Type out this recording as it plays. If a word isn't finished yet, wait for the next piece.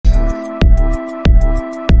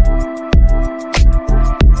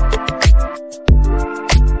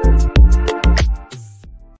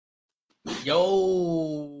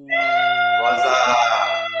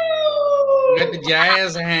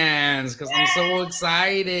jazz hands because I'm so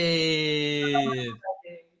excited.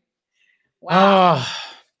 Wow. Oh,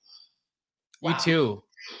 you too.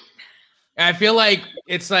 I feel like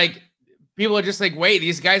it's like people are just like, wait,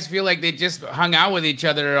 these guys feel like they just hung out with each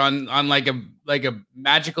other on like a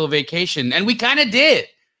magical vacation, and we kind of did.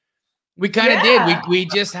 We kind of did. We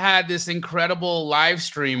just had this incredible live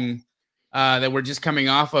stream that we're just coming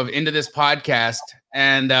off of into this podcast,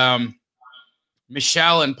 and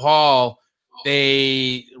Michelle and Paul,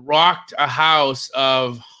 they rocked a house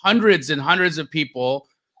of hundreds and hundreds of people.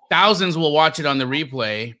 Thousands will watch it on the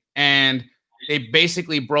replay, and they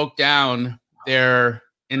basically broke down their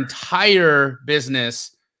entire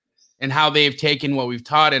business and how they've taken what we've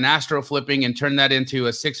taught in astro flipping and turned that into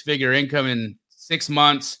a six-figure income in 6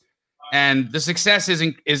 months. And the success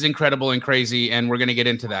is incredible and crazy, and we're going to get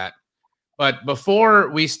into that. But before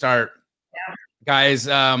we start, guys,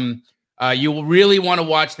 you will really want to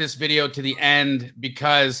watch this video to the end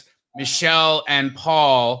because Michelle and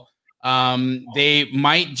Paul, they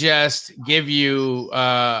might just give you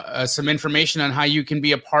some information on how you can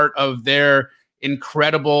be a part of their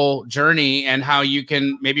incredible journey and how you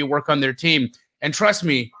can maybe work on their team. And trust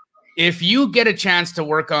me, if you get a chance to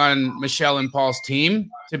work on Michelle and Paul's team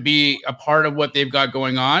to be a part of what they've got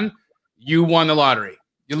going on, you won the lottery.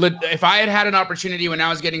 If I had an opportunity when I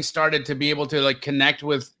was getting started to be able to like connect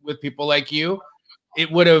with people like you,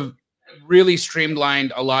 it would have really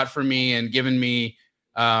streamlined a lot for me and given me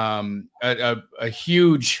a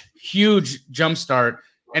huge jump start.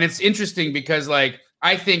 And it's interesting because like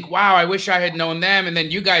I think, wow, I wish I had known them, and then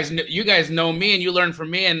you guys know me and you learn from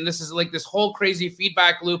me, and this is like this whole crazy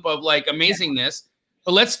feedback loop of like amazingness.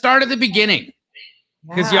 But let's start at the beginning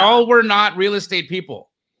because y'all were not real estate people.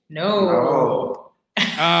 No.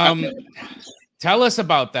 Tell us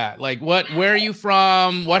about that. Like, where are you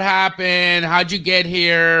from? What happened? How'd you get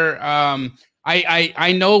here?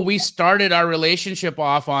 I know we started our relationship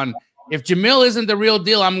off on, if Jamil isn't the real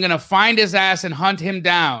deal, I'm gonna find his ass and hunt him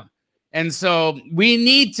down. And so we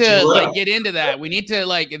need to like get into that. We need to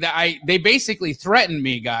like they basically threatened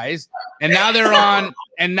me, guys, and now they're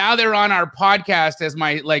on our podcast as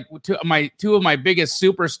two of my biggest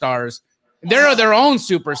superstars. They're their own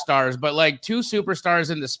superstars, but like two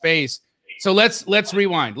superstars in the space. So let's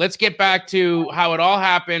rewind. Let's get back to how it all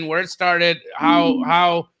happened, where it started,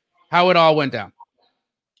 how it all went down.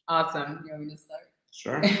 Awesome. You want me to start?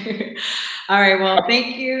 Sure. All right. Well,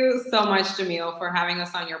 thank you so much, Jamil, for having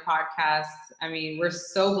us on your podcast. I mean, we're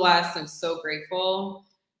so blessed and so grateful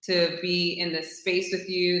to be in this space with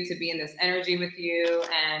you, to be in this energy with you.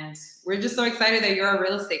 And we're just so excited that you're a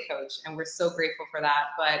real estate coach, and we're so grateful for that.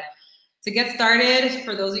 But to get started,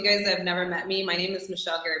 for those of you guys that have never met me, my name is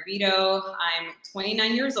Michelle Garabito. I'm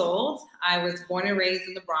 29 years old. I was born and raised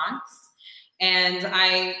in the Bronx. And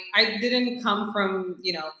I didn't come from,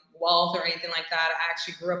 wealth or anything like that. I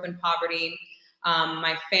actually grew up in poverty.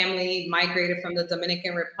 My family migrated from the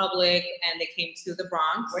Dominican Republic, and they came to the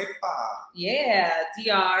Bronx. Yeah,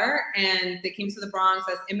 DR. And they came to the Bronx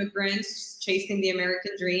as immigrants chasing the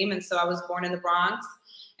American dream. And so I was born in the Bronx.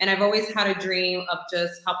 And I've always had a dream of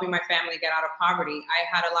just helping my family get out of poverty. I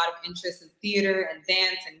had a lot of interest in theater and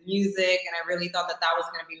dance and music, and I really thought that was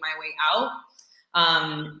going to be my way out.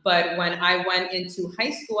 But when I went into high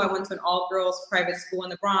school, I went to an all-girls private school in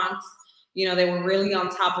the Bronx. They were really on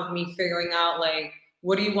top of me figuring out, like,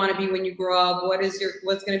 what do you want to be when you grow up? What's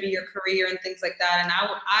going to be your career and things like that. And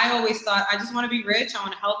I always thought, I just want to be rich. I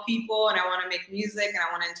want to help people, and I want to make music, and I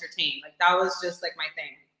want to entertain. Like, that was just like my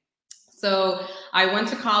thing. So I went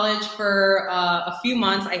to college for a few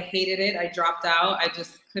months. I hated it. I dropped out. I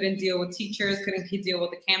just couldn't deal with teachers, couldn't deal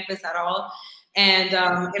with the campus at all. And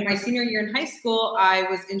in my senior year in high school, I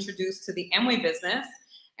was introduced to the Amway business.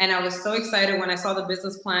 And I was so excited when I saw the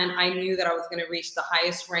business plan. I knew that I was going to reach the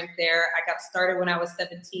highest rank there. I got started when I was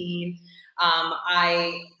 17.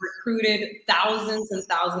 I recruited thousands and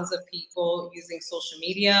thousands of people using social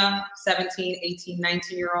media, 17, 18,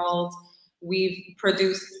 19-year-olds. We've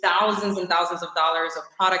produced thousands and thousands of dollars of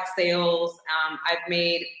product sales. I've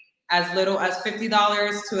made as little as $50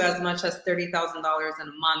 to as much as $30,000 in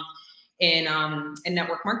a month in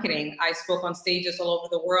network marketing. I spoke on stages all over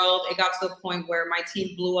the world. It got to the point where my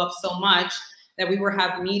team blew up so much that we would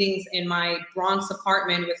have meetings in my Bronx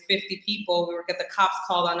apartment with 50 people. We would get the cops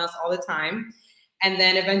called on us all the time. And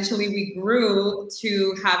then eventually we grew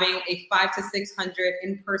to having a 500 to 600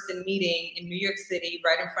 in-person meeting in New York City,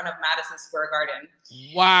 right in front of Madison Square Garden.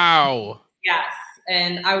 Wow. Yes.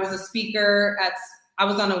 And I was a speaker I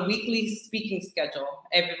was on a weekly speaking schedule.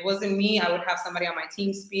 If it wasn't me, I would have somebody on my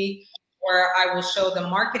team speak, or I will show the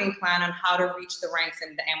marketing plan on how to reach the ranks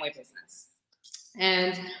in the Amway business.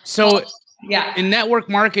 And so Yeah. In network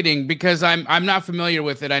marketing, because I'm not familiar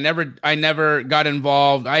with it. I never got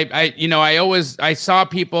involved. I saw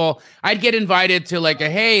people. I'd get invited to like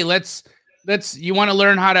hey, let's you want to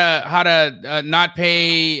learn how to not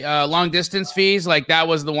pay long distance fees. Like that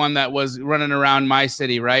was the one that was running around my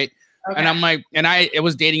city, right? Okay. And I'm like, it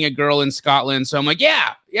was dating a girl in Scotland, so I'm like,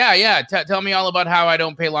 yeah. Tell me all about how I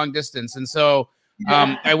don't pay long distance. And so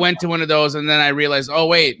I went to one of those, and then I realized, oh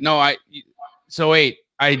wait, no,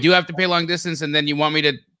 I do have to pay long distance, and then you want me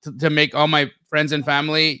to make all my friends and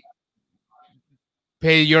family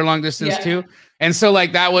pay your long distance too? And so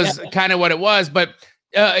like that was kind of what it was. But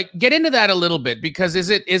get into that a little bit, because is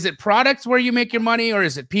it products where you make your money, or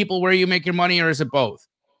is it people where you make your money, or is it both?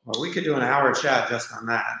 Well, we could do an hour chat just on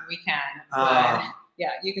that. We can. Yeah,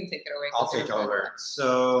 you can take it away. I'll take over.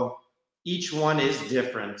 So each one is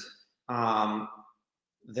different.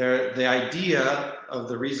 The idea of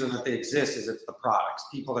the reason that they exist is it's the products.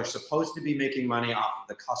 People are supposed to be making money off of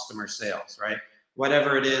the customer sales, right?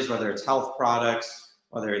 Whatever it is, whether it's health products,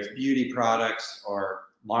 whether it's beauty products or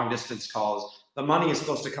long distance calls, the money is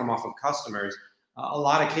supposed to come off of customers. A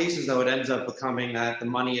lot of cases, though, it ends up becoming that the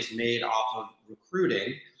money is made off of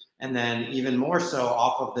recruiting, and then even more so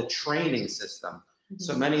off of the training system. Mm-hmm.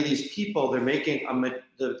 So many of these people, they're making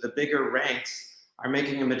the bigger ranks are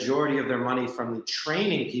making a majority of their money from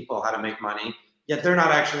training people how to make money, yet they're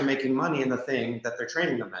not actually making money in the thing that they're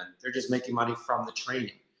training them in. They're just making money from the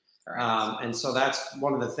training. Right. And so that's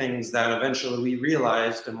one of the things that eventually we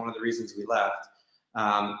realized, and one of the reasons we left,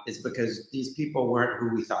 is because these people weren't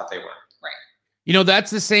who we thought they were. Right. You know,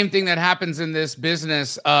 that's the same thing that happens in this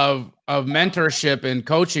business of mentorship and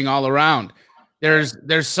coaching all around.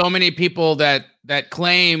 There's so many people that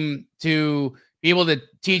claim to be able to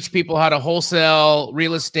teach people how to wholesale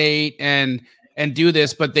real estate and do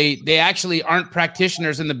this, but they actually aren't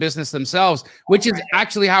practitioners in the business themselves, which is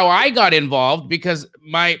actually how I got involved, because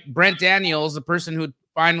Brent Daniels, the person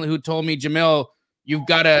who told me, Jamil, you've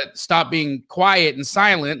got to stop being quiet and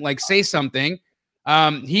silent, like say something.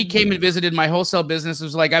 He came and visited my wholesale business. It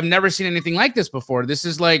was like, I've never seen anything like this before. This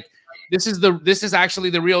is actually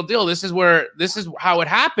the real deal. This is how it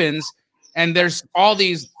happens. And there's all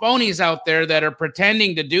these phonies out there that are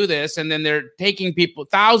pretending to do this, and then they're taking people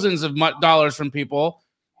thousands of dollars from people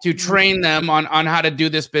to train them on how to do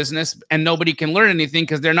this business, and nobody can learn anything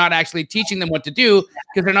because they're not actually teaching them what to do,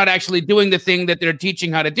 because they're not actually doing the thing that they're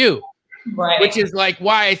teaching how to do. Right. Which is like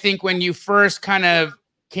why I think when you first kind of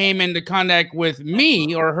came into contact with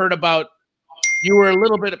me or heard about, you were a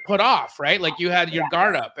little bit put off, right? Like you had your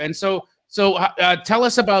guard up. And so tell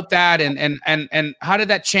us about that, and how did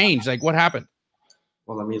that change? Like what happened?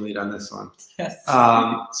 Well, let me lead on this one. Yes.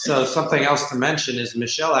 So something else to mention is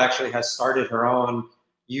Michelle actually has started her own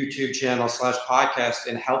YouTube channel / podcast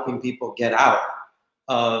in helping people get out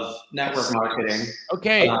of network marketing.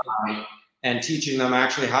 Okay. And teaching them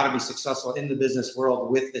actually how to be successful in the business world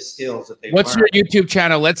with the skills that they've What's learned. your YouTube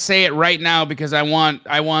channel? Let's say it right now, because I want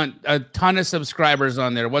a ton of subscribers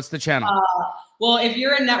on there. What's the channel? Well, if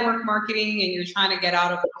you're in network marketing and you're trying to get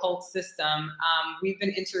out of the cult system, we've been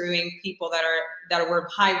interviewing people that were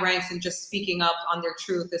high ranks and just speaking up on their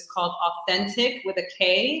truth. It's called Authentic with a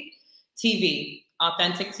K TV.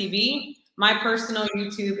 Authentic TV. My personal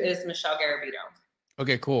YouTube is Michelle Garabito.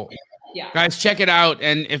 Okay, cool. Yeah. Guys, check it out.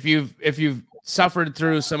 And if you've suffered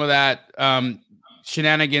through some of that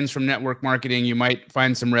shenanigans from network marketing, you might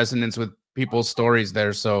find some resonance with people's stories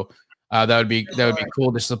there. So that would be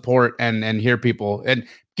cool to support and hear people, and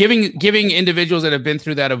giving individuals that have been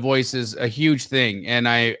through that a voice is a huge thing. And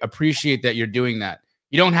I appreciate that you're doing that.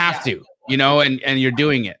 You don't have to, and you're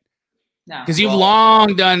doing it. Because you've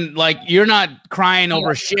long done, like, you're not crying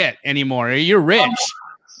over shit anymore. You're rich.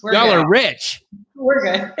 Y'all are rich. We're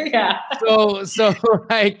good. Yeah. So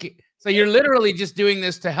you're literally just doing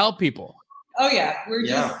this to help people. Oh yeah. We're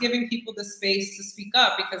just giving people the space to speak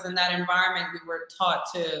up, because in that environment we were taught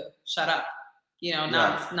to shut up,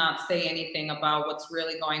 not say anything about what's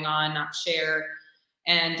really going on, not share.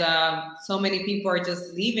 And so many people are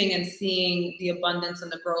just leaving and seeing the abundance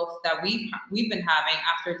and the growth that we've been having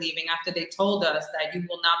after leaving, after they told us that you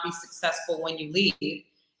will not be successful when you leave.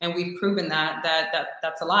 And we've proven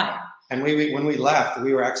that's a lie. And when we left,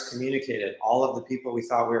 we were excommunicated. All of the people we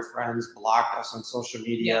thought we were friends blocked us on social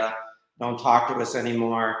media, don't talk to us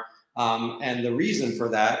anymore. And the reason for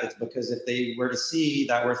that is because if they were to see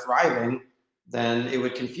that we're thriving, then it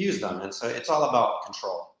would confuse them. And so it's all about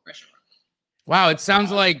control. For sure. Wow, it sounds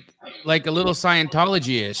like a little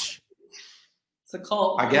Scientology-ish. It's a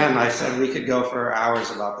cult. Again, I said we could go for hours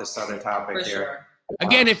about this other topic for here. Sure.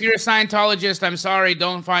 Again, if you're a Scientologist, I'm sorry,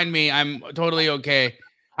 don't find me. I'm totally okay.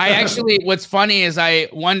 I actually, what's funny is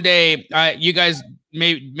one day, you guys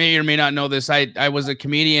may or may not know this. I was a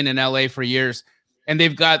comedian in LA for years, and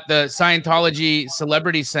they've got the Scientology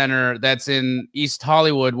Celebrity Center that's in East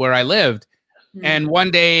Hollywood where I lived. And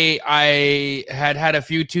one day I had a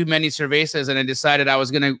few too many cervezas, and I decided I was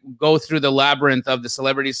going to go through the labyrinth of the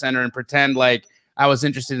Celebrity Center and pretend like I was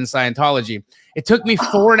interested in Scientology. It took me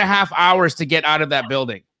 4.5 hours to get out of that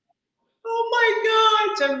building. Oh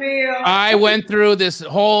my God, Jamil. I went through this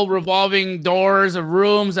whole revolving doors of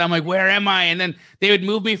rooms. I'm like, where am I? And then they would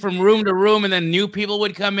move me from room to room, and then new people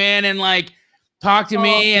would come in and like talk to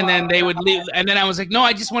me, and then they would leave. And then I was like, no,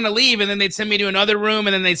 I just want to leave. And then they'd send me to another room,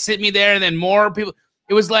 and then they'd sit me there, and then more people.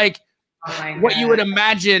 It was like what you would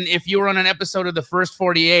imagine if you were on an episode of The First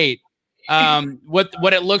 48.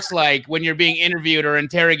 What it looks like when you're being interviewed or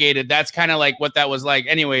interrogated. That's kind of like what that was like.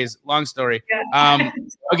 Anyways, long story.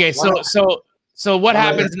 Okay, so what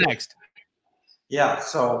happens next? Yeah,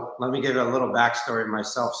 so let me give you a little backstory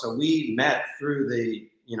myself. So we met through we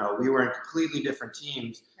were in completely different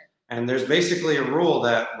teams, and there's basically a rule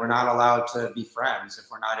that we're not allowed to be friends if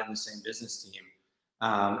we're not in the same business team.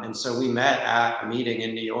 And so we met at a meeting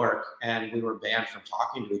in New York, and we were banned from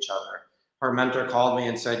talking to each other. Her mentor called me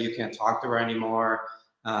and said, you can't talk to her anymore.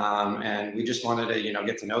 And we just wanted to,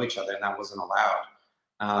 get to know each other, and that wasn't allowed.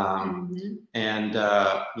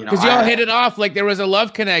 Because y'all hit it off like there was a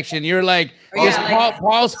love connection. You're like,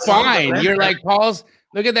 Paul's fine. You're like, Paul's,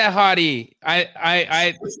 look at that hottie.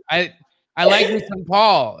 I like me some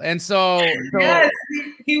Paul. And so yes,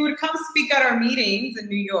 he would come speak at our meetings in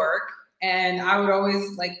New York. And I would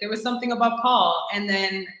always there was something about Paul. And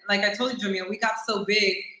then, like I told you, Jamil, we got so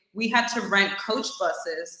big, we had to rent coach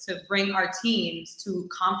buses to bring our teams to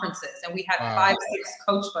conferences. And we had 5-6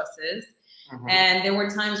 coach buses. And there were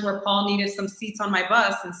times where Paul needed some seats on my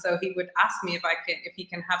bus. And so he would ask me if he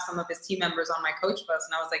can have some of his team members on my coach bus.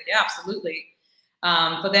 And I was like, yeah, absolutely.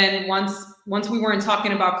 But then once we weren't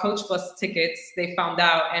talking about coach bus tickets, they found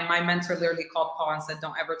out. And my mentor literally called Paul and said,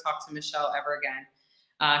 don't ever talk to Michelle ever again.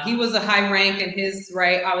 He was a high rank in his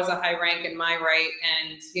right. I was a high rank in my right.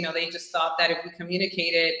 And, they just thought that if we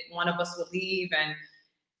communicated, one of us would leave and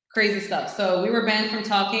crazy stuff. So we were banned from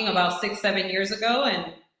talking about 6-7 years ago.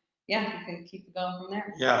 And yeah, you can keep it going from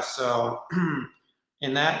there. Yeah. So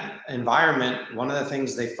in that environment, one of the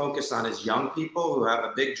things they focus on is young people who have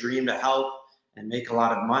a big dream to help and make a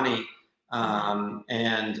lot of money.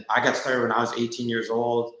 And I got started when I was 18 years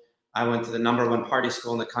old. I went to the #1 party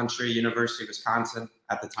school in the country, University of Wisconsin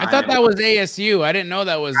at the time. I thought that was ASU. I didn't know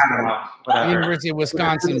that was University of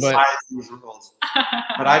Wisconsin. But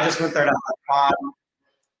I just went there to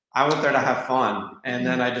have fun. And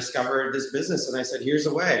then I discovered this business, and I said, here's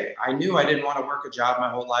a way. I knew I didn't want to work a job my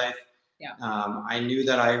whole life. Yeah. I knew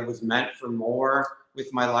that I was meant for more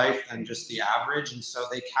with my life than just the average. And so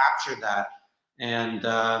they captured that. And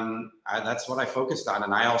that's what I focused on.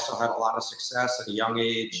 And I also had a lot of success at a young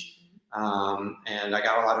age. And I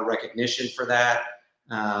got a lot of recognition for that.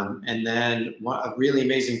 And then a really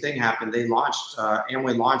amazing thing happened.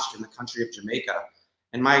 Amway launched in the country of Jamaica.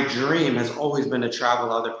 And my dream has always been to travel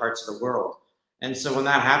to other parts of the world. And so when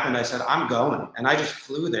that happened, I said, I'm going. And I just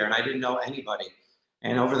flew there, and I didn't know anybody.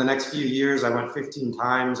 And over the next few years, I went 15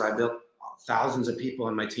 times. I built thousands of people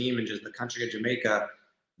in my team in just the country of Jamaica,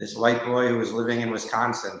 this white boy who was living in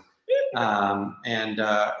Wisconsin.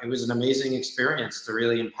 It was an amazing experience to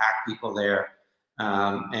really impact people there.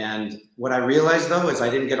 And what I realized, though, is I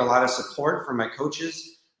didn't get a lot of support from my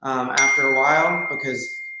coaches after a while, because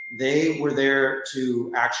they were there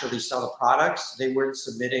to actually sell the products. They weren't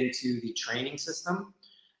submitting to the training system.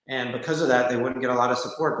 And because of that, they wouldn't get a lot of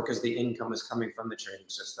support because the income was coming from the training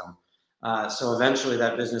system. So eventually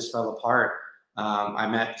that business fell apart. I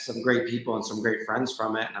met some great people and some great friends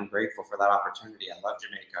from it, and I'm grateful for that opportunity. I love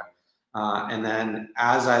Jamaica. And then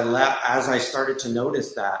as I started to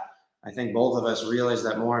notice that, I think both of us realized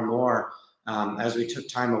that more and more as we took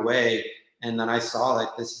time away. And then I saw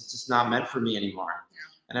that this is just not meant for me anymore.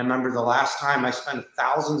 And I remember the last time I spent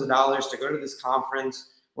thousands of dollars to go to this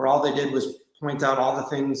conference where all they did was point out all the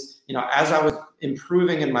things, as I was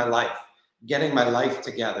improving in my life, getting my life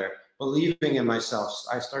together, believing in myself.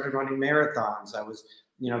 I started running marathons. I was,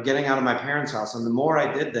 getting out of my parents' house. And the more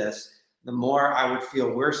I did this, the more I would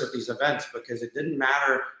feel worse at these events, because it didn't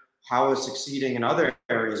matter how I was succeeding in other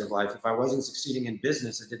areas of life. If I wasn't succeeding in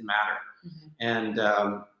business, it didn't matter. And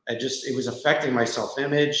it was affecting my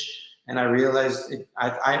self-image. And I realized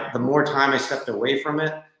the more time I stepped away from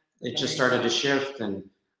it, it just started to shift. And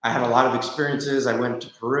I had a lot of experiences. I went to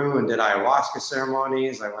Peru and did ayahuasca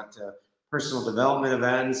ceremonies. I went to personal development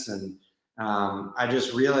events. And I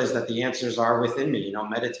just realized that the answers are within me,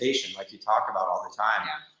 meditation, like you talk about all the time.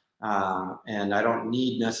 And I don't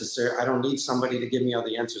need somebody to give me all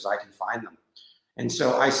the answers. I can find them. And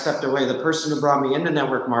so I stepped away. The person who brought me into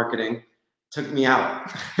network marketing took me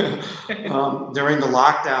out during the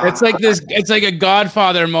lockdown. It's like a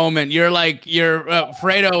Godfather moment. You're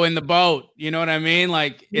Fredo in the boat. You know what I mean?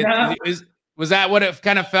 Like, was that what it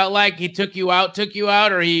kind of felt like? He took you out,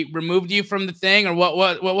 or he removed you from the thing, or what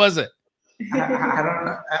was it? I don't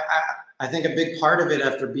know. I think a big part of it,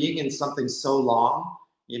 after being in something so long,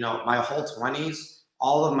 my whole 20s,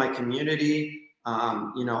 all of my community,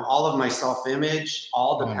 all of my self-image,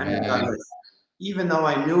 all depended on this. Even though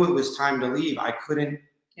I knew it was time to leave, I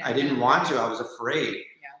didn't want to. I was afraid.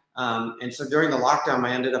 And so during the lockdown,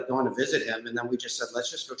 I ended up going to visit him. And then we just said, let's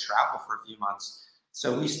just go travel for a few months.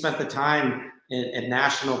 So we spent the time in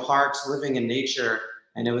national parks, living in nature.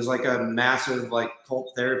 And it was like a massive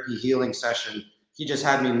cult therapy healing session. He just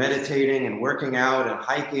had me meditating and working out and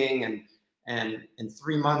hiking. And in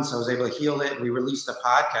 3 months, I was able to heal it. We released a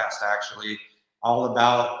podcast, actually, all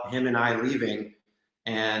about him and I leaving.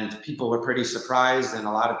 And people were pretty surprised, and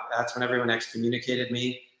that's when everyone excommunicated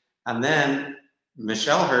me. And then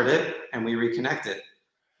Michelle heard it, and we reconnected.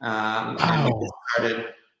 And we started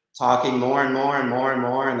talking more and more and more and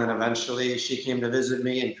more, and then eventually she came to visit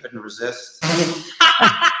me and couldn't resist.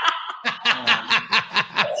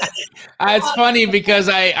 It's funny because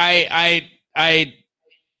I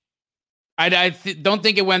don't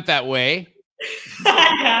think it went that way.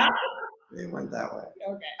 Yeah. It went that way.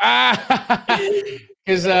 Okay.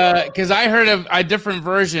 Because I heard of a different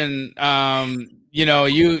version.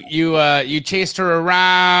 You chased her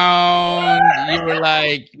around. You were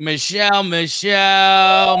like, Michelle.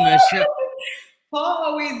 Paul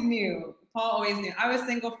always knew. I was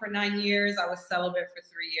single for 9 years. I was celibate for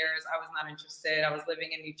 3 years. I was not interested. I was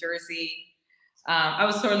living in New Jersey. I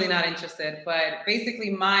was totally not interested. But basically,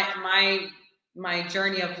 my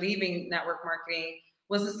journey of leaving network marketing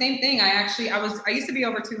was the same thing. I used to be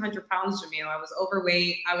over 200 pounds, Jamil. I was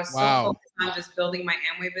overweight. I was so focused on just building my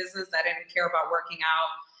Amway business that I didn't care about working out.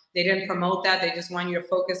 They didn't promote that. They just wanted you to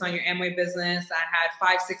focus on your Amway business. I had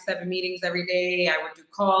 5, 6, 7 meetings every day. I would do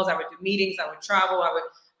calls. I would do meetings. I would travel.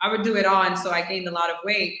 I would do it all. And so I gained a lot of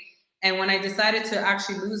weight. And when I decided to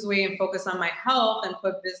actually lose weight and focus on my health and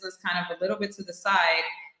put business kind of a little bit to the side,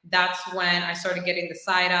 that's when I started getting the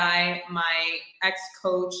side eye. My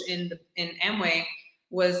ex-coach in Amway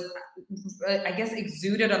was, I guess,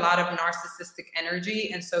 exuded a lot of narcissistic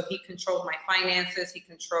energy. And so he controlled my finances. He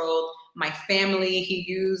controlled my family. He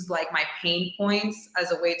used my pain points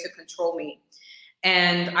as a way to control me.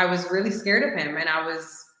 And I was really scared of him, and I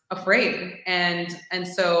was afraid. And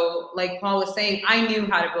so, like Paul was saying, I knew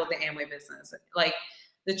how to build the Amway business. Like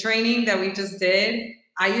the training that we just did,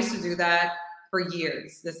 I used to do that for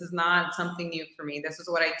years. This is not something new for me. This is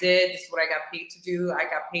what I did. This is what I got paid to do. I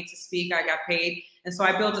got paid to speak. I got paid. And so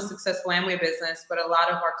I built a successful Amway business, but a lot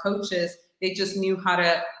of our coaches, they just knew how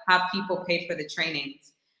to have people pay for the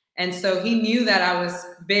trainings. And so he knew that I was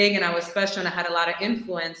big and I was special and I had a lot of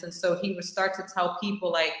influence. And so he would start to tell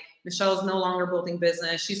people Michelle's no longer building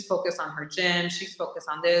business. She's focused on her gym. She's focused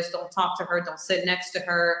on this. Don't talk to her. Don't sit next to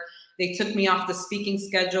her. They took me off the speaking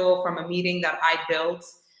schedule from a meeting that I built.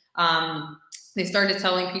 They started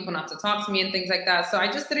telling people not to talk to me and things like that. So I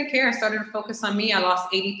just didn't care. I started to focus on me. I lost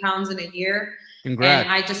 80 pounds in a year. Congrats.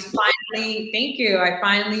 And I just thank you. I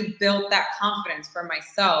finally built that confidence for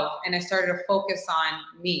myself, and I started to focus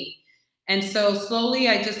on me. And so slowly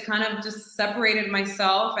I just kind of just separated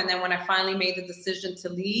myself. And then when I finally made the decision to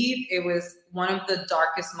leave, it was one of the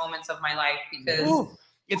darkest moments of my life, because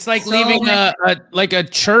it's like leaving a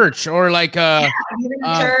church or church,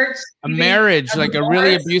 a marriage, like a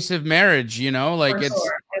really abusive marriage, It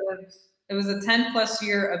was a 10+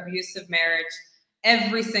 year abusive marriage.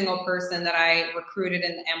 Every single person that I recruited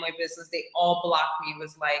in the Amway business, they all blocked me. It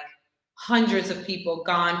was like hundreds of people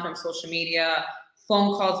gone from social media,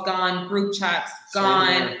 phone calls gone, group chats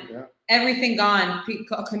gone, everything gone.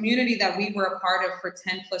 A community that we were a part of for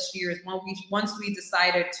 10+ years. Once we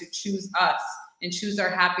decided to choose us and choose our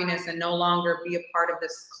happiness and no longer be a part of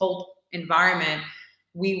this cult environment,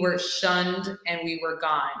 we were shunned and we were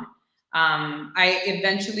gone. I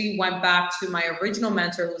eventually went back to my original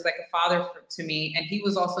mentor, who was like a father to me, and he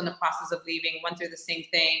was also in the process of leaving, went through the same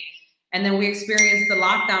thing. And then we experienced the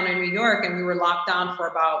lockdown in New York, and we were locked down for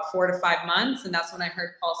about 4 to 5 months. And that's when I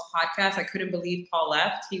heard Paul's podcast. I couldn't believe Paul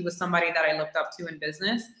left. He was somebody that I looked up to in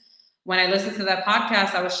business. When I listened to that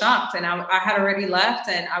podcast, I was shocked, and I had already left,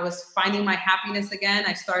 and I was finding my happiness again.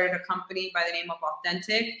 I started a company by the name of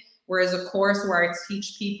Authentic, whereas a course where I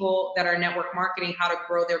teach people that are network marketing how to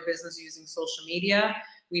grow their business using social media.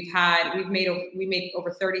 We made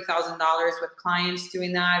over $30,000 with clients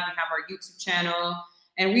doing that. We have our YouTube channel,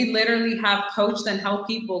 and we literally have coached and helped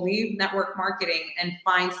people leave network marketing and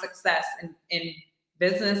find success in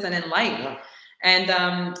business and in life. Yeah. And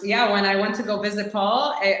when I went to go visit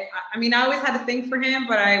Paul, I always had a thing for him,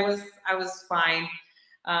 but I was fine.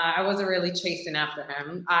 I wasn't really chasing after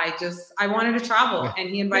him. I wanted to travel, and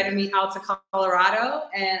he invited me out to Colorado,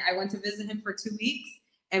 and I went to visit him for 2 weeks,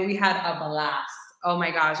 and we had a blast. Oh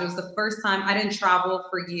my gosh, it was the first time. I didn't travel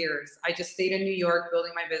for years. I just stayed in New York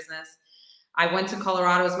building my business. I went to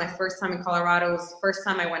Colorado. It was my first time in Colorado. It was the first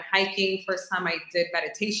time I went hiking, first time I did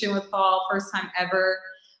meditation with Paul, first time ever.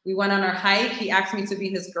 We went on our hike. He asked me to be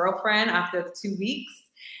his girlfriend after the 2 weeks.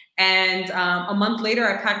 And a month later,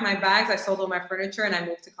 I packed my bags, I sold all my furniture, and I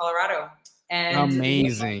moved to Colorado. And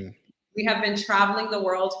amazing. We have been traveling the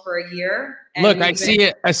world for a year. Look, I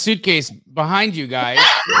see a suitcase behind you guys.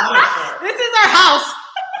 This is our house.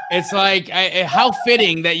 It's like, how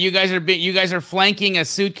fitting that you guys are flanking a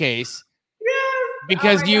suitcase. Yes.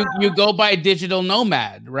 Because you go by digital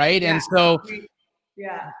nomad, right? Yeah. And so,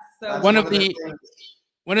 So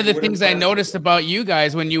one of the things I noticed about you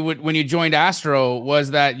guys when you joined Astro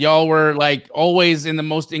was that y'all were like always in the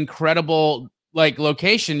most incredible like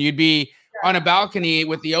location. You'd be on a balcony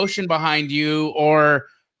with the ocean behind you, or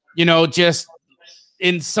just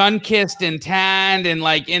in sun-kissed and tanned and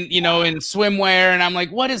like in swimwear. And I'm like,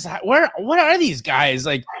 what are these guys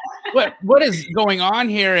like? What is going on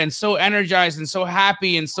here? And so energized and so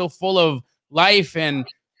happy and so full of life, and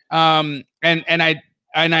I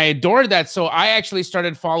adored that. So I actually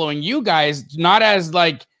started following you guys, not as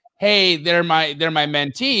like, hey, they're my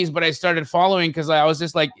mentees, but I started following because I was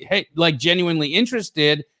just like, hey, like genuinely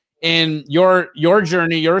interested in your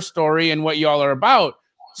journey, your story, and what y'all are about.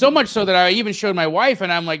 So much so that I even showed my wife,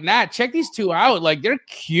 and I'm like, Nat, check these two out. Like, they're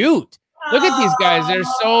cute. Look at these guys. They're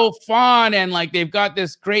so fun, and like they've got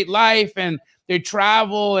this great life, and they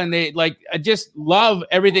travel, and they like, I just love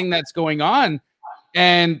everything that's going on.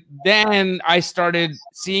 And then I started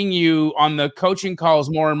seeing you on the coaching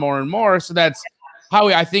calls more and more and more. So that's how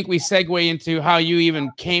I think we segue into how you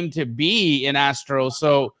even came to be in Astro.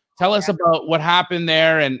 So tell us about what happened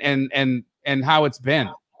there and how it's been.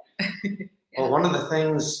 Well, one of the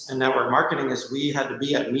things in network marketing is we had to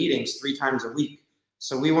be at meetings 3 times a week.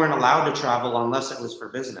 So we weren't allowed to travel unless it was for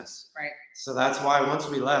business. Right. So that's why once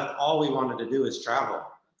we left, all we wanted to do is travel.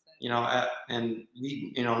 And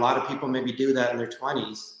we, a lot of people maybe do that in their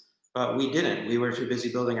 20s, but we didn't. We were too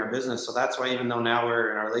busy building our business. So that's why even though now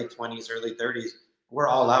we're in our late 20s, early 30s, we're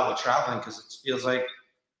all out with traveling because it feels like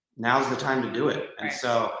now's the time to do it. And right.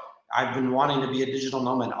 So I've been wanting to be a digital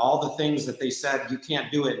nomad. All the things that they said, you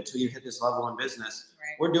can't do it until you hit this level in business.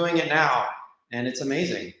 Right. We're doing it now, and it's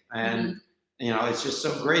amazing. And it's just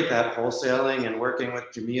so great that wholesaling and working with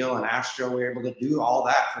Jamil and Astro, we're able to do all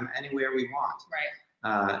that from anywhere we want.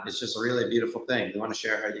 Right. It's just a really beautiful thing. You want to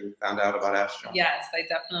share how you found out about Astro? Yes, I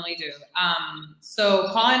definitely do. So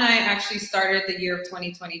Paul and I actually started the year of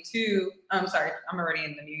 2022. I'm sorry, I'm already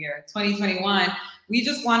in the new year, 2021. We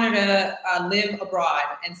just wanted to live abroad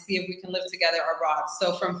and see if we can live together abroad.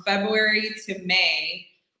 So from February to May,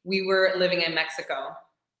 we were living in Mexico.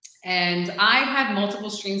 And I had multiple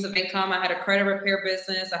streams of income. I had a credit repair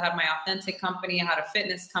business. I had my authentic company. I had a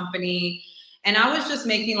fitness company. And I was just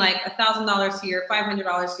making like $1,000 here,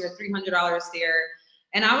 $500 here, $300 there.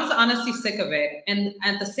 And I was honestly sick of it. And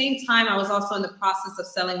at the same time, I was also in the process of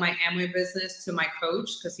selling my Amway business to my coach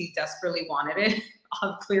because he desperately wanted it,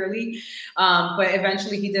 clearly. But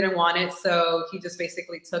eventually he didn't want it. So he just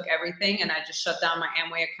basically took everything, and I just shut down my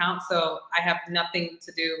Amway account. So I have nothing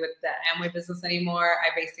to do with the Amway business anymore.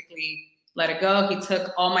 I basically let it go. He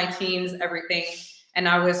took all my teams, everything. And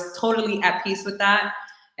I was totally at peace with that.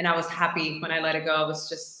 And I was happy when I let it go. It was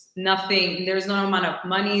just nothing. There's no amount of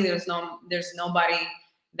money. There's nobody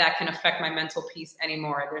that can affect my mental peace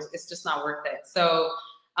anymore. It's just not worth it. So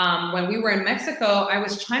when we were in Mexico, I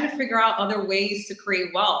was trying to figure out other ways to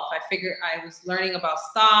create wealth. I was learning about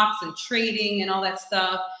stocks and trading and all that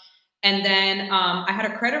stuff. And then I had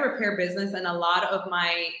a credit repair business, and a lot of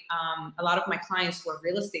my clients were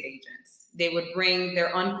real estate agents. They would bring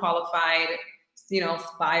their unqualified,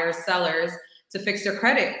 buyers, sellers to fix their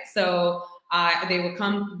credit. So they would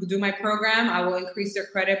come do my program. I will increase their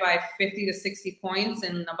credit by 50 to 60 points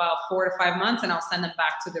in about 4 to 5 months, and I'll send them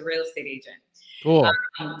back to the real estate agent. Cool.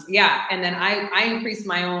 And then I increased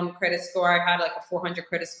my own credit score. I had like a 400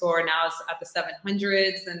 credit score. Now it's at the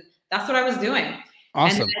 700s, and that's what I was doing.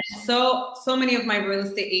 Awesome. And so many of my real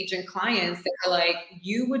estate agent clients, they were like,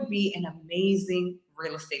 you would be an amazing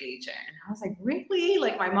real estate agent. And I was like, really?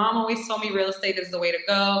 Like, my mom always told me real estate is the way to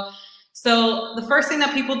go. So the first thing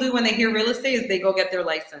that people do when they hear real estate is they go get their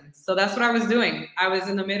license. So that's what I was doing. I was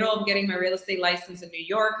in the middle of getting my real estate license in New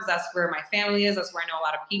York because that's where my family is. That's where I know a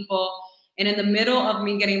lot of people. And in the middle of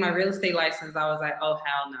me getting my real estate license, I was like, oh,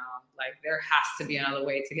 hell no. Like, there has to be another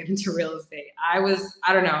way to get into real estate. I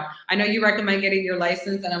don't know. I know you recommend getting your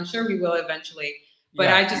license, and I'm sure we will eventually. But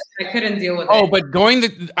yeah. I couldn't deal with it. Oh, but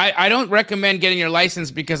I don't recommend getting your license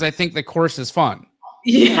because I think the course is fun.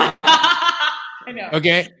 Yeah. I know.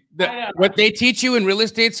 Okay. What they teach you in real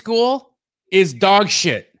estate school is dog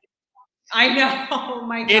shit. I know. Oh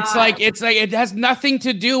my God. It's like it has nothing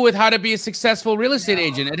to do with how to be a successful real estate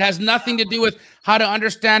agent. It has nothing to do with how to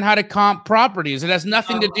understand how to comp properties. It has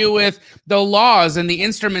nothing to do with the laws and the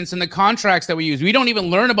instruments and the contracts that we use. We don't even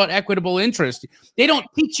learn about equitable interest. They don't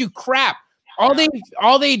teach you crap. All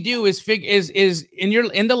they do is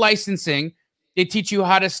in the licensing, they teach you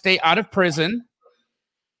how to stay out of prison,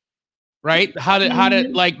 right? How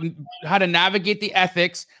to navigate the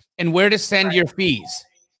ethics and where to send your fees.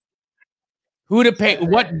 Who to pay,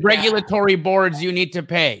 what regulatory boards you need to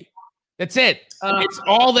pay. That's it. It's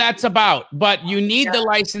all that's about. But you need the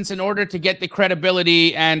license in order to get the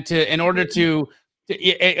credibility and in order to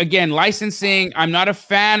again, licensing. I'm not a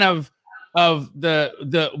fan of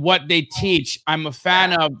the what they teach. I'm a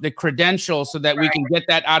fan of the credentials so that we can get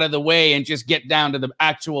that out of the way and just get down to the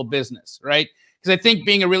actual business, right? Because I think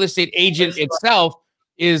being a real estate agent itself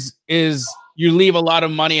is you leave a lot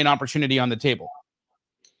of money and opportunity on the table.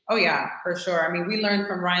 Oh yeah, for sure. I mean, we learned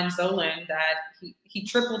from Ryan Zoland that he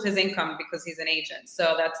tripled his income because he's an agent.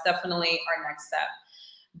 So that's definitely our next step.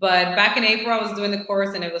 But back in April, I was doing the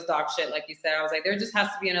course and it was dog shit. Like you said, I was like, there just has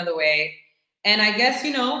to be another way. And I guess,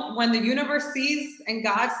 when the universe sees and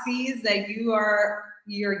God sees that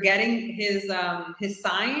you're getting his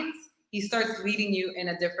signs, he starts leading you in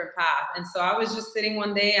a different path. And so I was just sitting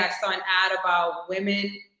one day, I saw an ad about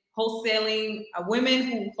women wholesaling, women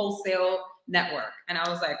who wholesale network. And I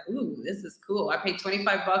was like, ooh, this is cool. I paid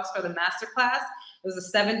 $25 for the masterclass. It was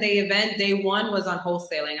a 7-day event. Day 1 was on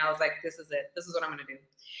wholesaling. I was like, this is it. This is what I'm going to do.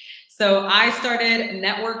 So I started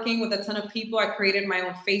networking with a ton of people. I created my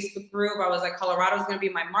own Facebook group. I was like, Colorado is going to be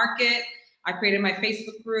my market. I created my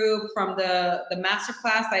Facebook group from the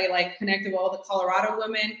masterclass. I connected with all the Colorado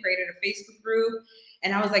women, created a Facebook group.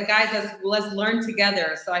 And I was like, guys, let's learn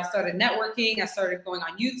together. So I started networking. I started going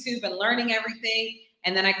on YouTube and learning everything.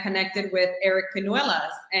 And then I connected with Eric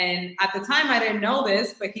Canuelas. And at the time, I didn't know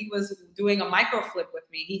this, but he was doing a micro flip with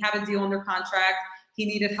me. He had a deal under contract. He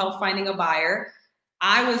needed help finding a buyer.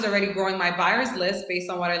 I was already growing my buyers list based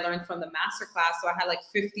on what I learned from the masterclass. So I had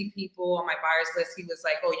 50 people on my buyers list. He was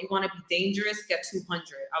like, oh, you want to be dangerous? Get 200.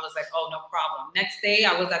 I was like, oh, no problem. Next day,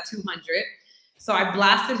 I was at 200. So I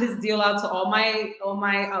blasted his deal out to all my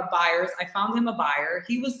buyers. I found him a buyer.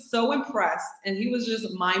 He was so impressed and he was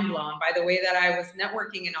just mind blown by the way that I was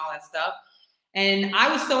networking and all that stuff. And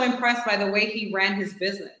I was so impressed by the way he ran his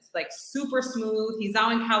business, super smooth. He's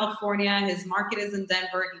out in California. His market is in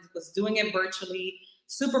Denver. He was doing it virtually,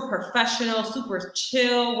 super professional, super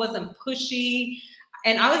chill, wasn't pushy.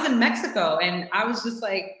 And I was in Mexico and I was just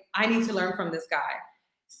like, I need to learn from this guy.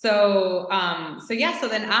 So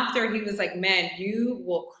then after he was like, man, you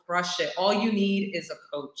will crush it. All you need is a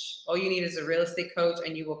coach. All you need is a real estate coach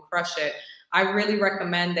and you will crush it. I really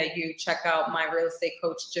recommend that you check out my real estate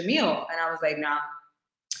coach, Jamil. And I was like, nah,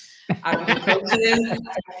 I don't do coaches.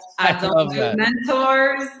 I don't do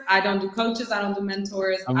mentors. I don't do coaches. I don't do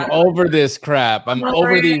mentors. I'm over this crap. I'm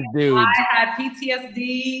over these dudes. I had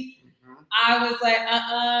PTSD. I was like,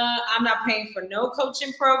 I'm not paying for no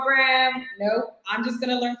coaching program. Nope. I'm just going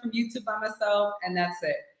to learn from YouTube by myself. And that's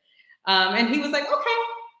it. And he was like, okay,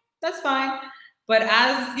 that's fine. But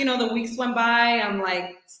as, the weeks went by, I'm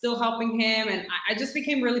still helping him. And I just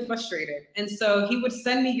became really frustrated. And so he would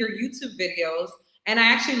send me your YouTube videos. And I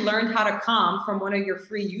actually learned how to comp from one of your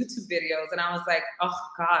free YouTube videos. And I was like, oh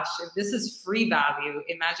gosh, if this is free value,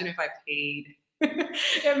 imagine if I paid.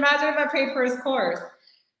 Imagine if I paid for his course.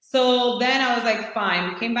 So then I was like,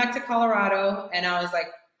 fine. We came back to Colorado and I was like,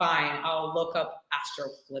 fine, I'll look up astro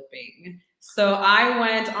flipping. So I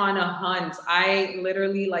went on a hunt. I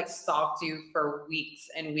literally stalked you for weeks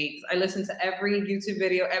and weeks. I listened to every YouTube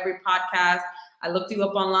video, every podcast. I looked you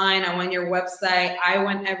up online. I went on your website. I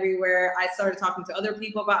went everywhere. I started talking to other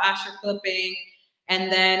people about astro flipping.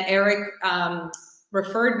 And then Eric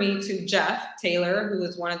referred me to Jeff Taylor,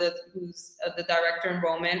 who's the director of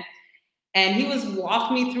enrollment. And he was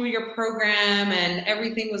walking me through your program and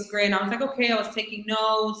everything was great. And I was like, okay, I was taking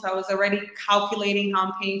notes. I was already calculating how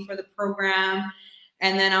I'm paying for the program.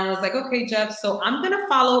 And then I was like, okay, Jeff, so I'm going to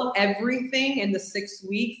follow everything in the 6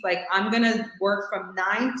 weeks. Like I'm going to work from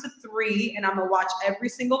 9 to 3 and I'm going to watch every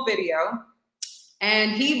single video.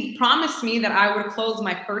 And he promised me that I would close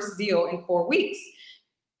my first deal in 4 weeks.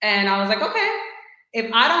 And I was like, okay,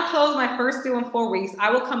 if I don't close my first deal in 4 weeks, I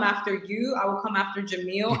will come after you. I will come after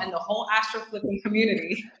Jamil and the whole Astro Flipping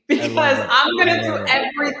community, because I'm going to do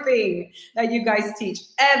everything that you guys teach,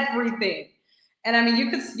 everything. And I mean,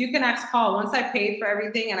 you can ask Paul. Once I paid for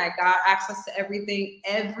everything and I got access to everything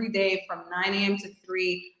every day from 9 a.m. to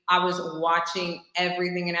 3, I was watching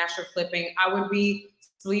everything in Astro Flipping. I would be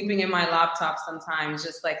sleeping in my laptop sometimes,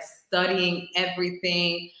 just like studying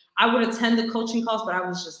everything. I would attend the coaching calls, but I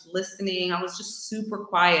was just listening. I was just super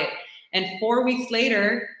quiet. And 4 weeks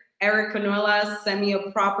later, Eric Canuelas sent me a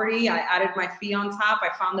property. I added my fee on top. I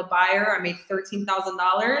found the buyer. I made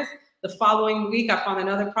 $13,000. The following week, I found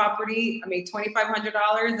another property. I made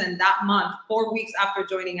 $2,500. And that month, 4 weeks after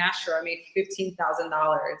joining Astro, I made $15,000.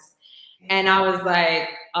 And I was like,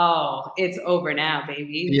 oh, it's over now,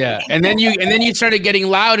 baby. Yeah. And then you started getting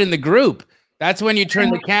loud in the group. That's when you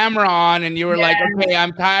turned the camera on and you were like, okay,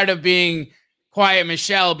 I'm tired of being quiet,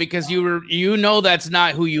 Michelle, because you know that's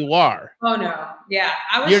not who you are. Oh no. Yeah.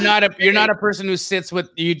 You're not a person who sits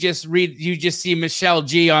with you just see Michelle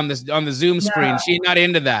G on the Zoom screen. She's not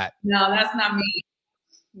into that. No, that's not me.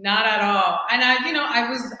 Not at all. And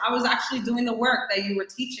I was actually doing the work that you were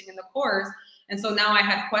teaching in the course. And so now I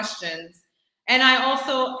had questions. And I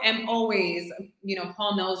also am always,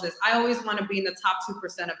 Paul knows this, I always want to be in the top 2%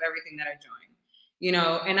 of everything that I join.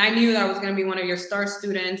 And I knew that I was going to be one of your star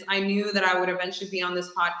students. I knew that I would eventually be on this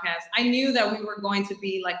podcast. I knew that we were going to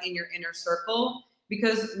be like in your inner circle,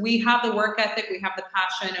 because we have the work ethic, we have the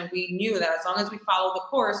passion, and we knew that as long as we follow the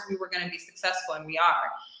course, we were going to be successful, and we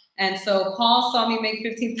are. And so Paul saw me make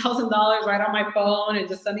 $15,000 right on my phone and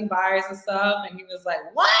just sending buyers and stuff. And he was like,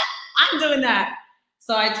 what? I'm doing that.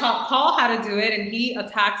 So I taught Paul how to do it, and he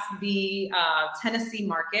attacks the Tennessee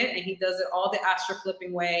market, and he does it all the Astro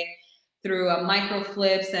Flipping way, through micro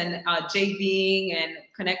flips and JVing and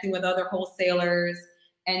connecting with other wholesalers.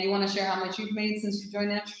 And you want to share how much you've made since you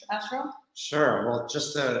joined Astro? Sure. Well,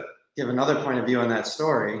 just to give another point of view on that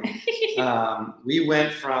story, we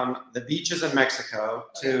went from the beaches in Mexico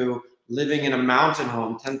to living in a mountain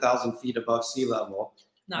home 10,000 feet above sea level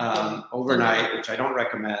overnight, which I don't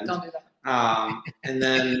recommend. Don't do that. And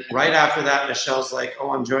then right after that, Michelle's like,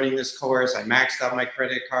 oh, I'm joining this course. I maxed out my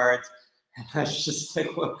credit cards. And I was just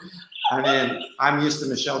like, well, I mean, I'm used to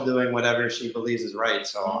Michelle doing whatever she believes is right.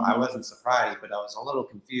 So I wasn't surprised, but I was a little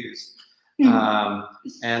confused.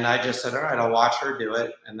 And I just said, all right, I'll watch her do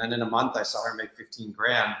it. And then in a month, I saw her make 15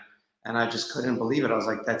 grand. And I just couldn't believe it. I was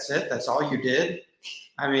like, that's it? That's all you did?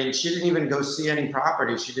 I mean, she didn't even go see any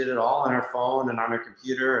property. She did it all on her phone and on her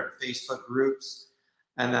computer and Facebook groups.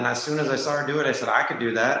 And then as soon as I saw her do it, I said, I could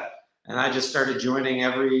do that. And I just started joining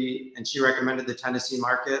and she recommended the Tennessee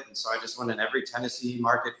market. And so I just went in every Tennessee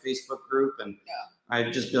market Facebook group, and I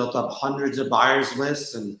just built up hundreds of buyers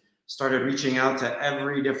lists and started reaching out to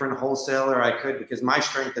every different wholesaler I could, because my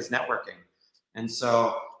strength is networking. And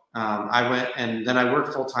so I went, and then I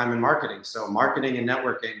worked full-time in marketing. So marketing and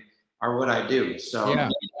networking are what I do. So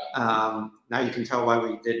now you can tell why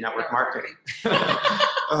we did network marketing.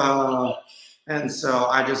 And so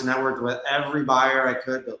I just networked with every buyer I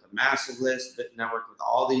could, built a massive list, but networked with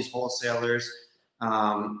all these wholesalers.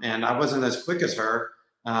 And I wasn't as quick as her.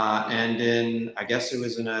 And I guess it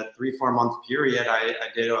was in a 3-4 month period, I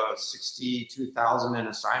did 62,000 in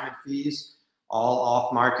assignment fees, all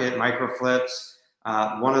off market micro flips.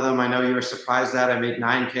 One of them, I know you were surprised at, I made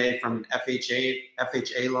 $9K from an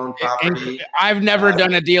FHA loan property. And I've never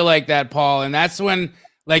done a deal like that, Paul. And that's when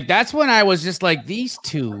I was just like, these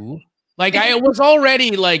two. Like I was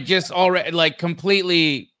already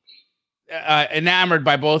completely enamored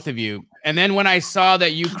by both of you. And then when I saw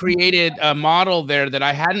that you created a model there that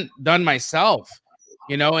I hadn't done myself,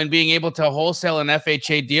 and being able to wholesale an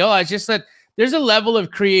FHA deal, I just said, there's a level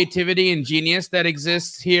of creativity and genius that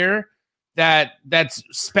exists here that's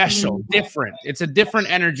special, different. It's a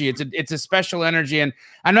different energy. It's a special energy. And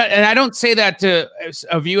I don't say that to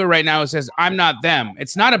a viewer right now who says, I'm not them.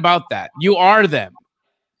 It's not about that. You are them.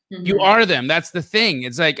 You are them. That's the thing.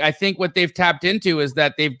 It's like, I think what they've tapped into is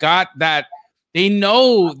that they've got that, they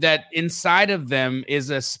know that inside of them is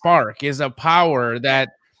a spark, is a power that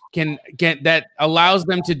that allows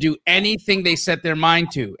them to do anything they set their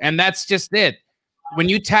mind to. And that's just it. When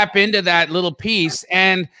you tap into that little piece,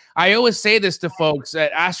 and I always say this to folks,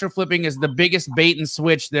 that Astro Flipping is the biggest bait and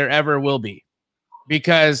switch there ever will be.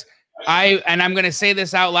 Because I'm going to say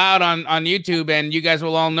this out loud on YouTube, and you guys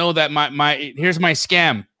will all know that here's my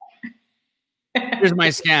scam. Here's my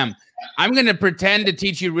scam. I'm going to pretend to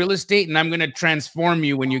teach you real estate, and I'm going to transform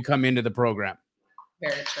you when you come into the program.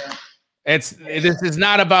 Very true. This is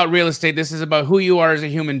not about real estate. This is about who you are as a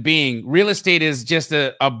human being. Real estate is just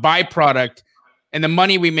a byproduct, and the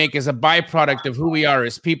money we make is a byproduct of who we are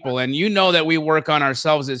as people. And you know that we work on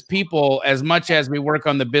ourselves as people as much as we work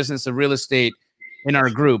on the business of real estate in our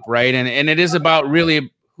group, right? And it is about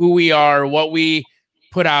really who we are, what we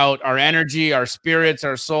put out, our energy, our spirits,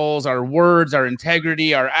 our souls, our words, our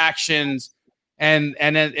integrity, our actions, and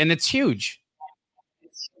it's huge.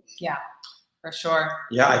 Yeah, for sure.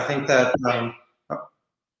 Yeah, I think that.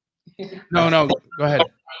 No, go ahead.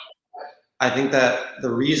 I think that the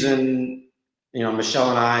reason, Michelle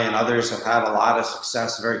and I and others have had a lot of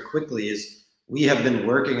success very quickly is we have been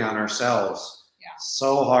working on ourselves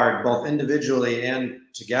so hard, both individually and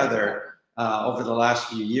together, over the last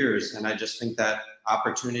few years. And I just think that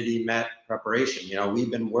opportunity met preparation.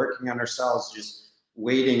 We've been working on ourselves, just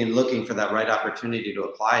waiting and looking for that right opportunity to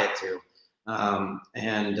apply it to.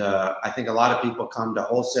 I think a lot of people come to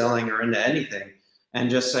wholesaling or into anything and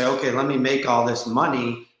just say, okay, let me make all this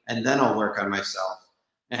money and then I'll work on myself.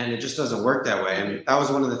 And it just doesn't work that way. And that was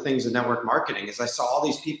one of the things in network marketing is I saw all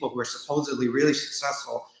these people who are supposedly really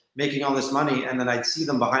successful making all this money. And then I'd see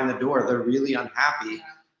them behind the door. They're really unhappy.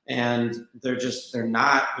 And they're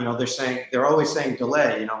not, they're always saying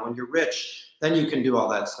delay, when you're rich, then you can do all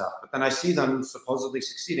that stuff. But then I see them supposedly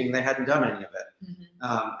succeeding. They hadn't done any of it.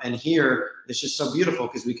 Mm-hmm. And here it's just so beautiful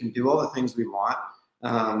because we can do all the things we want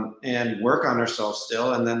and work on ourselves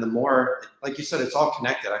still. And then the more, like you said, it's all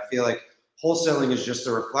connected. I feel like wholesaling is just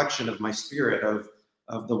a reflection of my spirit of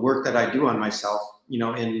the work that I do on myself,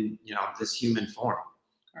 in, this human form.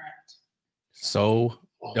 Correct. So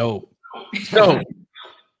dope. So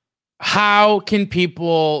how can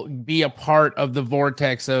people be a part of the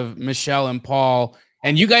vortex of Michelle and Paul?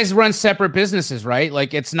 And you guys run separate businesses, right?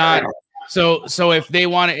 Like it's not, so if they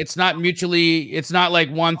want it, it's not like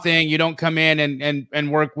one thing. You don't come in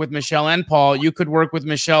and work with Michelle and Paul. You could work with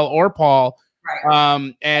Michelle or Paul.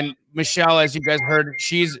 Right. And Michelle, as you guys heard,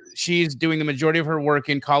 she's doing the majority of her work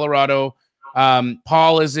in Colorado.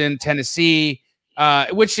 Paul is in Tennessee,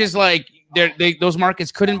 which is like, those markets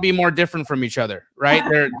couldn't be more different from each other, right?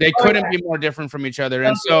 They couldn't be more different from each other.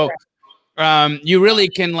 And so you really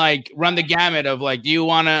can like run the gamut of like, do you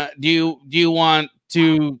want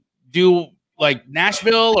to do like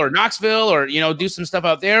Nashville or Knoxville or, do some stuff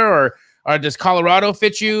out there or does Colorado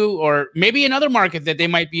fit you or maybe another market that they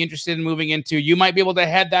might be interested in moving into? You might be able to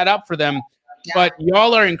head that up for them, but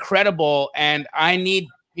y'all are incredible. And I need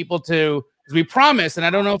people to, as we promised, and I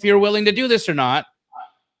don't know if you're willing to do this or not,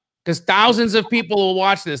 because thousands of people will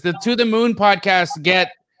watch this. The To the Moon podcast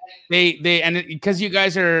because you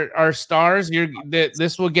guys are stars,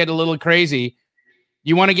 this will get a little crazy.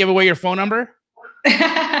 You want to give away your phone number?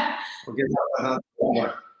 We'll give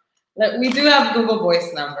we do have Google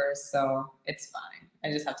Voice numbers, so it's fine.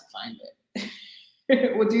 I just have to find it.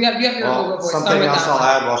 Well, you have your Google Voice. Something else I'll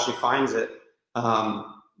add while she finds it.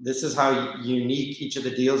 This is how unique each of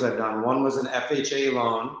the deals I've done. One was an FHA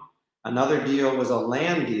loan. Another deal was a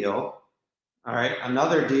land deal. All right.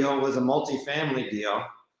 Another deal was a multifamily deal.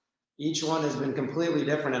 Each one has been completely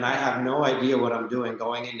different, and I have no idea what I'm doing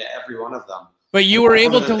going into every one of them. But you were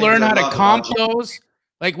able to learn how to comp those.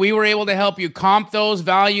 Like we were able to help you comp those,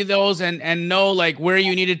 value those, and know like where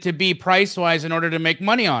you needed to be price wise in order to make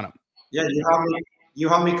money on them. Yeah, you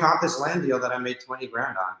helped me comp this land deal that I made 20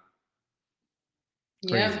 grand on.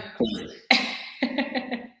 Yeah.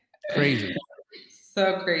 Crazy.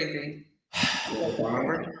 So crazy.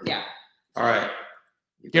 Yeah. All right.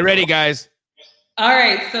 Get ready, guys. All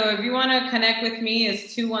right. So if you want to connect with me,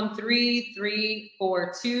 it's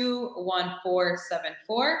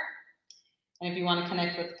 213-342-1474. And if you want to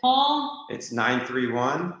connect with Paul, it's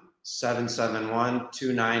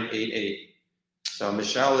 931-771-2988. So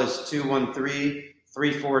Michelle is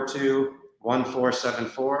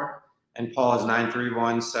 213-342-1474. And Paul is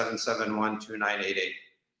 931-771-2988.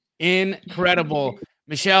 Incredible.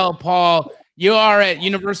 Michelle, Paul, you are at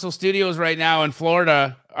Universal Studios right now in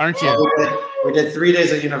Florida, aren't you? We did 3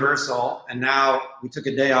 days at Universal, and now we took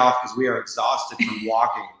a day off because we are exhausted from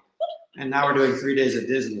walking. And now we're doing 3 days at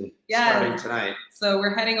Disney starting tonight. So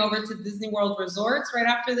we're heading over to Disney World Resorts right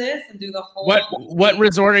after this and do the whole. What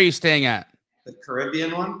resort are you staying at? The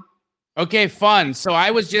Caribbean one. Okay, fun. So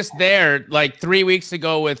I was just there like 3 weeks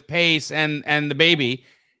ago with Pace and the baby.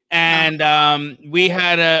 And we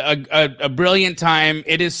had a brilliant time.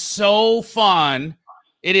 It is so fun.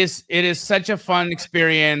 It is such a fun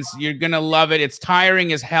experience. You're gonna love it. It's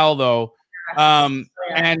tiring as hell though. And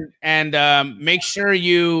make sure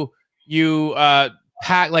you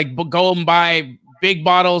pack, like, go and buy big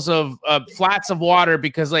bottles of flats of water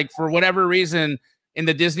because like for whatever reason in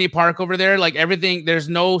the Disney park over there, like everything, there's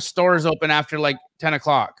no stores open after like 10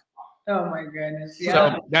 o'clock. Oh my goodness. Yeah.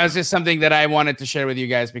 So that was just something that I wanted to share with you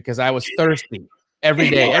guys because I was thirsty every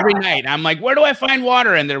day, every night. I'm like, where do I find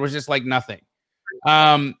water? And there was just like nothing.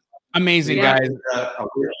 Amazing, guys.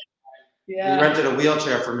 We rented a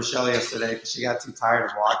wheelchair for Michelle yesterday because she got too tired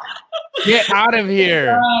of walking. Get out of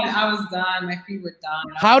here. I was done. My feet were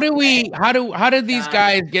done. How did these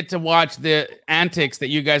guys get to watch the antics that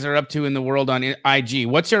you guys are up to in the world on IG?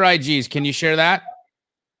 What's your IGs? Can you share that?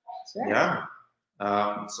 Sure. Yeah.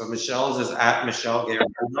 So Michelle's is at Michelle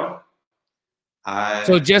Garabito.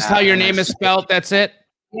 So just how your name is spelled, that's it?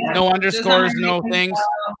 Yeah. No underscores, no things?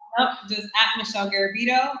 Nope, just at Michelle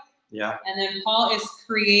Garabito. Yeah. And then Paul is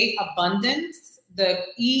Create Abundance. The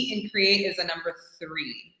E in Create is a number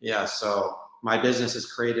 3. Yeah. So my business is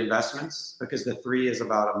Create Investments because the 3 is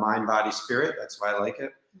about a mind, body, spirit. That's why I like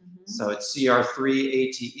it. So it's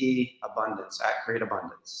CR3ATE Abundance at Create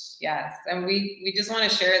Abundance. Yes. And we just want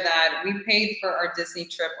to share that we paid for our Disney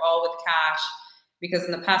trip all with cash because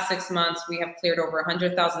in the past 6 months, we have cleared over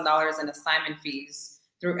 $100,000 in assignment fees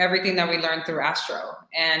through everything that we learned through Astro.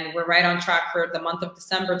 And we're right on track for the month of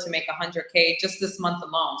December to make 100K just this month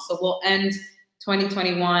alone. So we'll end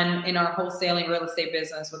 2021 in our wholesaling real estate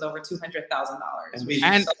business with over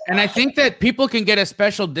 $200,000. And I think that people can get a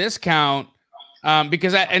special discount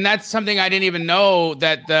because that's something I didn't even know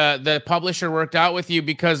that the publisher worked out with you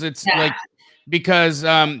because it's because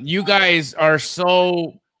you guys are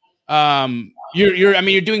so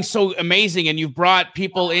you're doing so amazing and you've brought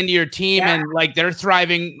people into your team and like they're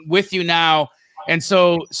thriving with you now. And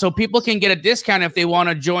so people can get a discount if they want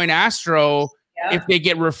to join Astro if they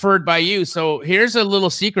get referred by you. So here's a little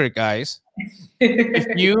secret, guys.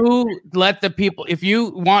 If you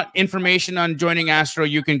want information on joining Astro,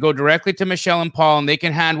 you can go directly to Michelle and Paul and they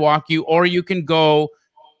can hand walk you, or you can go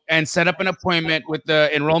and set up an appointment with the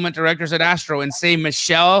enrollment directors at Astro and say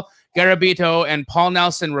Michelle Garabito and Paul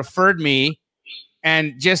Nelson referred me,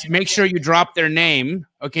 and just make sure you drop their name.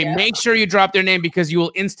 Okay. Yeah. Make sure you drop their name because you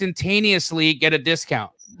will instantaneously get a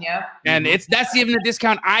discount. Yeah. And that's even a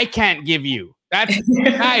discount I can't give you. That's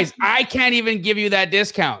guys, I can't even give you that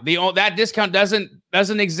discount. That discount doesn't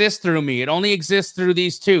exist through me. It only exists through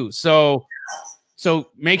these two. So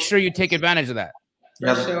make sure you take advantage of that.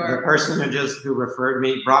 Yeah, the person who referred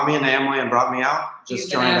me, brought me into Amway and brought me out, just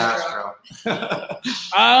joined Astro.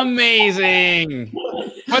 Amazing.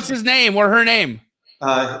 What's his name or her name?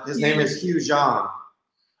 His name is Hugh Zhang.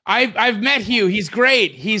 I've met Hugh. He's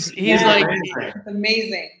great. He's like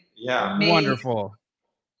amazing. Yeah, amazing. Wonderful.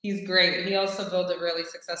 He's great. He also built a really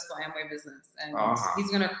successful Amway business, and he's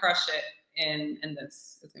gonna crush it in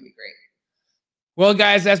this. It's gonna be great. Well,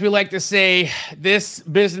 guys, as we like to say, this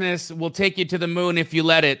business will take you to the moon if you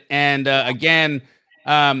let it. And again,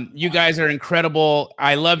 you guys are incredible.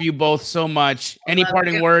 I love you both so much. Any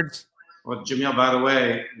parting words? Well, Jamil, by the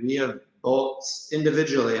way, we have both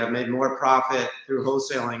individually have made more profit through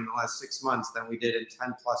wholesaling in the last 6 months than we did in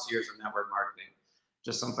 10 plus years of network marketing.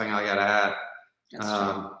 Just something I got to add.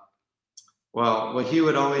 Well, what he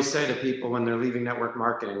would always say to people when they're leaving network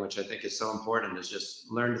marketing, which I think is so important, is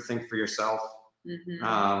just learn to think for yourself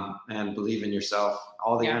and believe in yourself.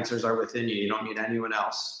 All the answers are within you. You don't need anyone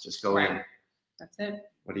else. Just go in. That's it.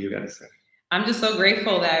 What do you got to say? I'm just so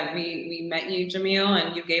grateful that we met you, Jamil,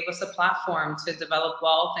 and you gave us a platform to develop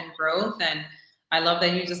wealth and growth. And I love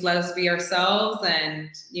that you just let us be ourselves. And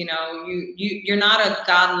you know, you're not a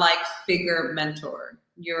godlike figure mentor.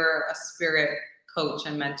 You're a spirit coach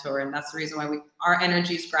and mentor, and that's the reason why our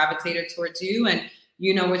energies gravitated towards you. And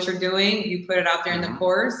you know what you're doing. You put it out there in the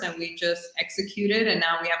course, and we just executed. And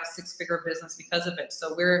now we have a 6-figure business because of it.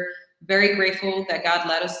 So we're very grateful that God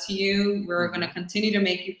led us to you. We're going to continue to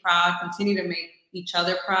make you proud, continue to make each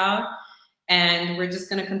other proud. And we're just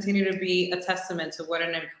going to continue to be a testament to what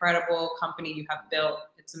an incredible company you have built.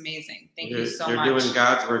 It's amazing. Thank you so much. You're doing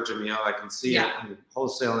God's work, Jamil. I can see it. And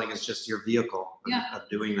wholesaling is just your vehicle of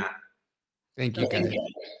doing that. Thank you, guys.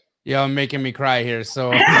 Yeah, I'm making me cry here.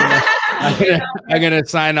 So I'm gonna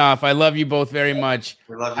sign off. I love you both very much.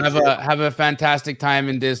 Have a fantastic time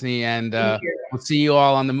in Disney, and we'll see you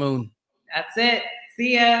all on the moon. That's it.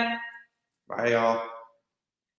 See ya. Bye, y'all.